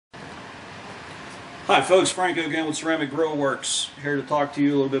Hi folks, Franco again with Ceramic Grillworks, here to talk to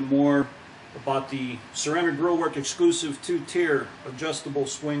you a little bit more about the Ceramic Grillwork exclusive 2-tier adjustable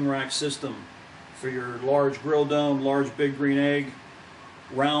swing rack system for your large grill dome, large big green egg,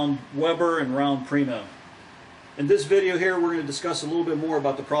 round Weber and round Primo. In this video here we're going to discuss a little bit more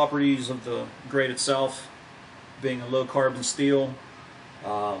about the properties of the grate itself, being a low carbon steel.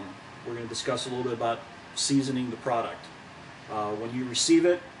 We're going to discuss a little bit about seasoning the product. When you receive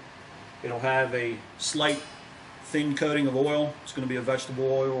it, it'll have a slight thin coating of oil. It's going to be a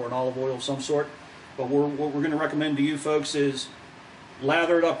vegetable oil or an olive oil of some sort. But what we're going to recommend to you folks is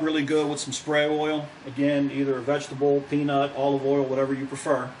lather it up really good with some spray oil. Again, either a vegetable, peanut, olive oil, whatever you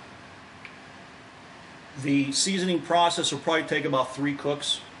prefer. The seasoning process will probably take about 3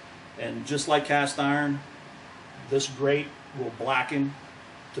 cooks. And just like cast iron, this grate will blacken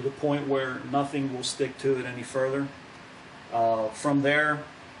to the point where nothing will stick to it any further. From there,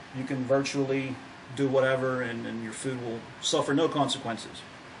 you can virtually do whatever and your food will suffer no consequences.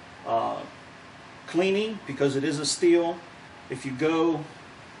 Cleaning, because it is a steel, if you go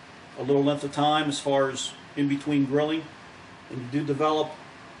a little length of time as far as in between grilling and you do develop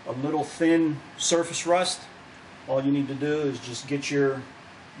a little thin surface rust, all you need to do is just get your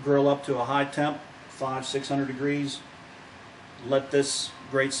grill up to a high temp, 500-600 degrees. Let this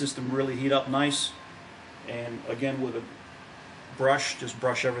grate system really heat up nice, and again with a brush, just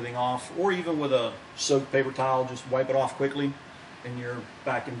brush everything off, or even with a soaked paper towel, just wipe it off quickly and you're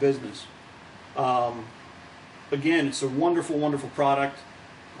back in business. Again, it's a wonderful, wonderful product.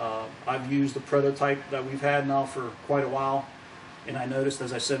 I've used the prototype that we've had now for quite a while, and I noticed,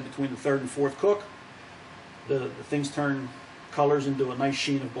 as I said, between the 3rd and 4th cook, the things turn colors into a nice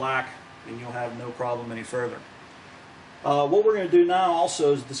sheen of black, and you'll have no problem any further. What we're going to do now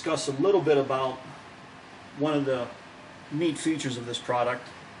also is discuss a little bit about one of the neat features of this product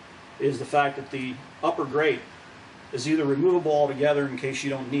is the fact that the upper grate is either removable altogether in case you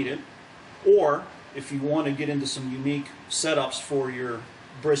don't need it, or if you want to get into some unique setups for your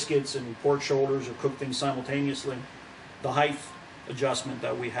briskets and pork shoulders or cook things simultaneously, the height adjustment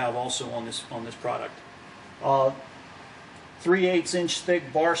that we have also on this product. 3/8 inch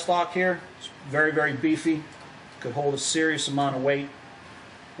thick bar stock here. It's very, very beefy. Could hold a serious amount of weight.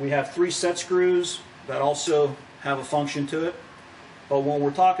 We have 3 set screws that also have a function to it, but when we're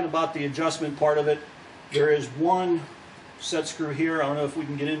talking about the adjustment part of it, there is one set screw here. I don't know if we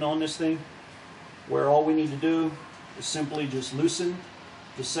can get in on this thing, where all we need to do is simply just loosen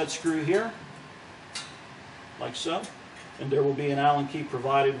the set screw here, like so, and there will be an Allen key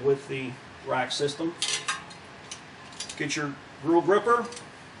provided with the rack system. Get your grill gripper,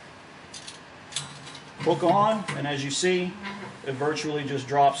 hook on, and as you see, it virtually just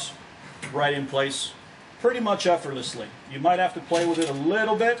drops right in place pretty much effortlessly. You might have to play with it a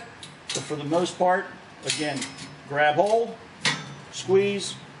little bit, but for the most part, again, grab hold,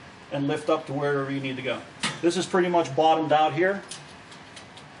 squeeze, and lift up to wherever you need to go. This is pretty much bottomed out here.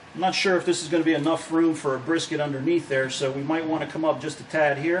 I'm not sure if this is going to be enough room for a brisket underneath there, so we might want to come up just a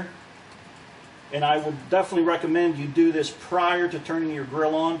tad here. And I would definitely recommend you do this prior to turning your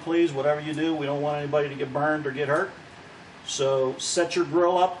grill on, please. Whatever you do, we don't want anybody to get burned or get hurt. So set your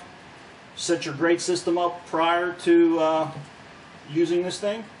grill up, set your grate system up prior to using this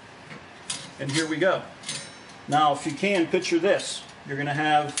thing, and here we go. Now, if you can, picture this. You're going to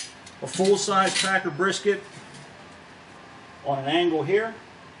have a full-size packer brisket on an angle here.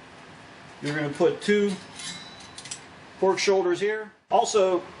 You're going to put 2 pork shoulders here.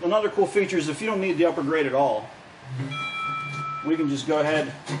 Also, another cool feature is if you don't need the upper grate at all, we can just go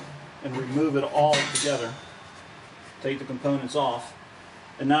ahead and remove it all together. Take the components off.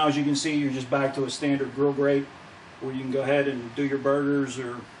 And now, as you can see, you're just back to a standard grill grate where you can go ahead and do your burgers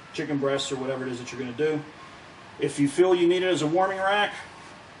or chicken breasts or whatever it is that you're going to do. If you feel you need it as a warming rack,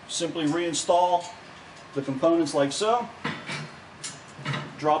 simply reinstall the components like so.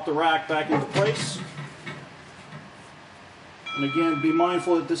 Drop the rack back into place. And again, be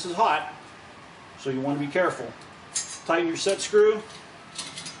mindful that this is hot, so you want to be careful. Tighten your set screw,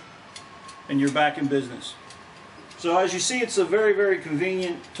 and you're back in business. So as you see, it's a very, very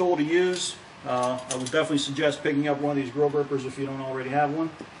convenient tool to use. I would definitely suggest picking up one of these grill grippers if you don't already have one.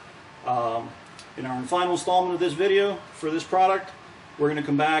 In our final installment of this video for this product, we're going to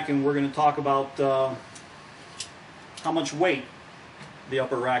come back and we're going to talk about how much weight the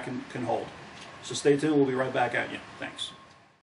upper rack can hold. So stay tuned, we'll be right back at you. Thanks.